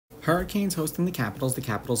Hurricanes hosting the Capitals. The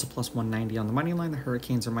Capitals are plus 190 on the money line. The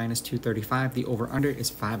Hurricanes are minus 235. The over-under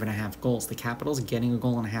is 5.5 goals. The Capitals getting a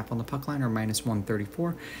goal and a half on the puck line are minus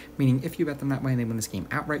 134, meaning if you bet them that way and they win this game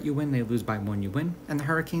outright, you win. They lose by 1, you win. And the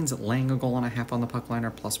Hurricanes laying a goal and a half on the puck line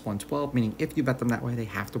are plus 112, meaning if you bet them that way, they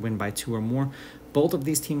have to win by 2 or more. Both of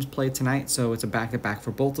these teams play tonight, so it's a back-to-back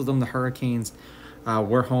for both of them. The Hurricanes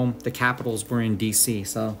were home. The Capitals were in D.C.,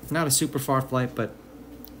 so not a super far flight, but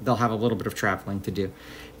they'll have a little bit of traveling to do.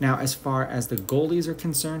 Now, as far as the goalies are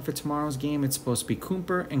concerned for tomorrow's game, it's supposed to be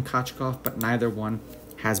Cooper and Kochkov, but neither one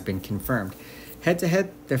has been confirmed.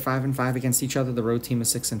 Head-to-head, they're 5-5 against each other. The road team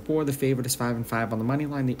is 6-4. The favorite is 5-5 on the money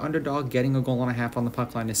line. The underdog getting a goal and a half on the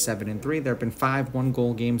puck line is 7-3. There have been 5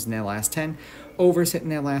 one-goal games in their last 10. Overs hitting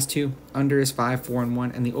their last 2. Under is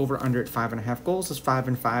 5-4-1, and the over-under at 5.5 goals is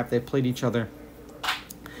 5-5. They played each other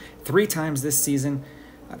 3 times this season.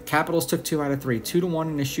 Capitals took 2 out of 3, 2-1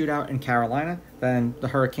 in a shootout in Carolina. Then the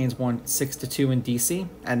Hurricanes won 6-2 in DC,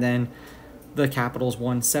 and then the Capitals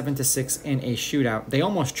won 7-6 in a shootout. They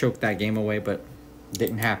almost choked that game away, but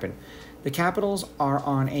didn't happen. The Capitals are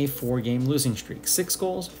on a 4-game losing streak: 6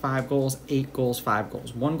 goals, 5 goals, 8 goals, 5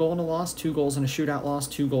 goals, 1 goal and a loss, 2 goals and a shootout loss,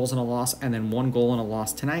 2 goals and a loss, and then 1 goal and a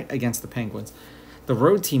loss tonight against the Penguins. The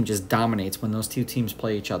road team just dominates when those two teams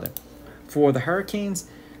play each other. For the Hurricanes,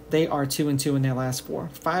 they are 2-2 in their last 4.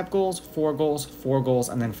 5 goals, 4 goals, 4 goals,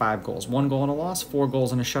 and then 5 goals. 1 goal and a loss, 4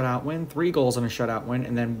 goals and a shutout win, 3 goals and a shutout win,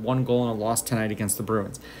 and then 1 goal and a loss tonight against the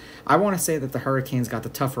Bruins. I want to say that the Hurricanes got the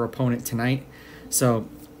tougher opponent tonight, so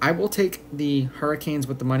I will take the Hurricanes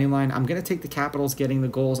with the money line. I'm going to take the Capitals getting the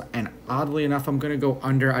goals, and oddly enough, I'm going to go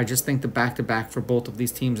under. I just think the back-to-back for both of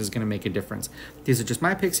these teams is going to make a difference. These are just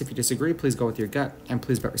my picks. If you disagree, please go with your gut, and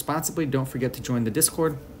please bet responsibly. Don't forget to join the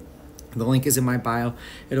Discord. The link is in my bio.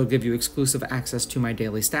 It'll give you exclusive access to my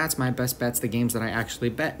daily stats, my best bets, the games that I actually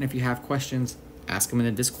bet. And if you have questions, ask them in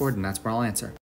the Discord, and that's where I'll answer.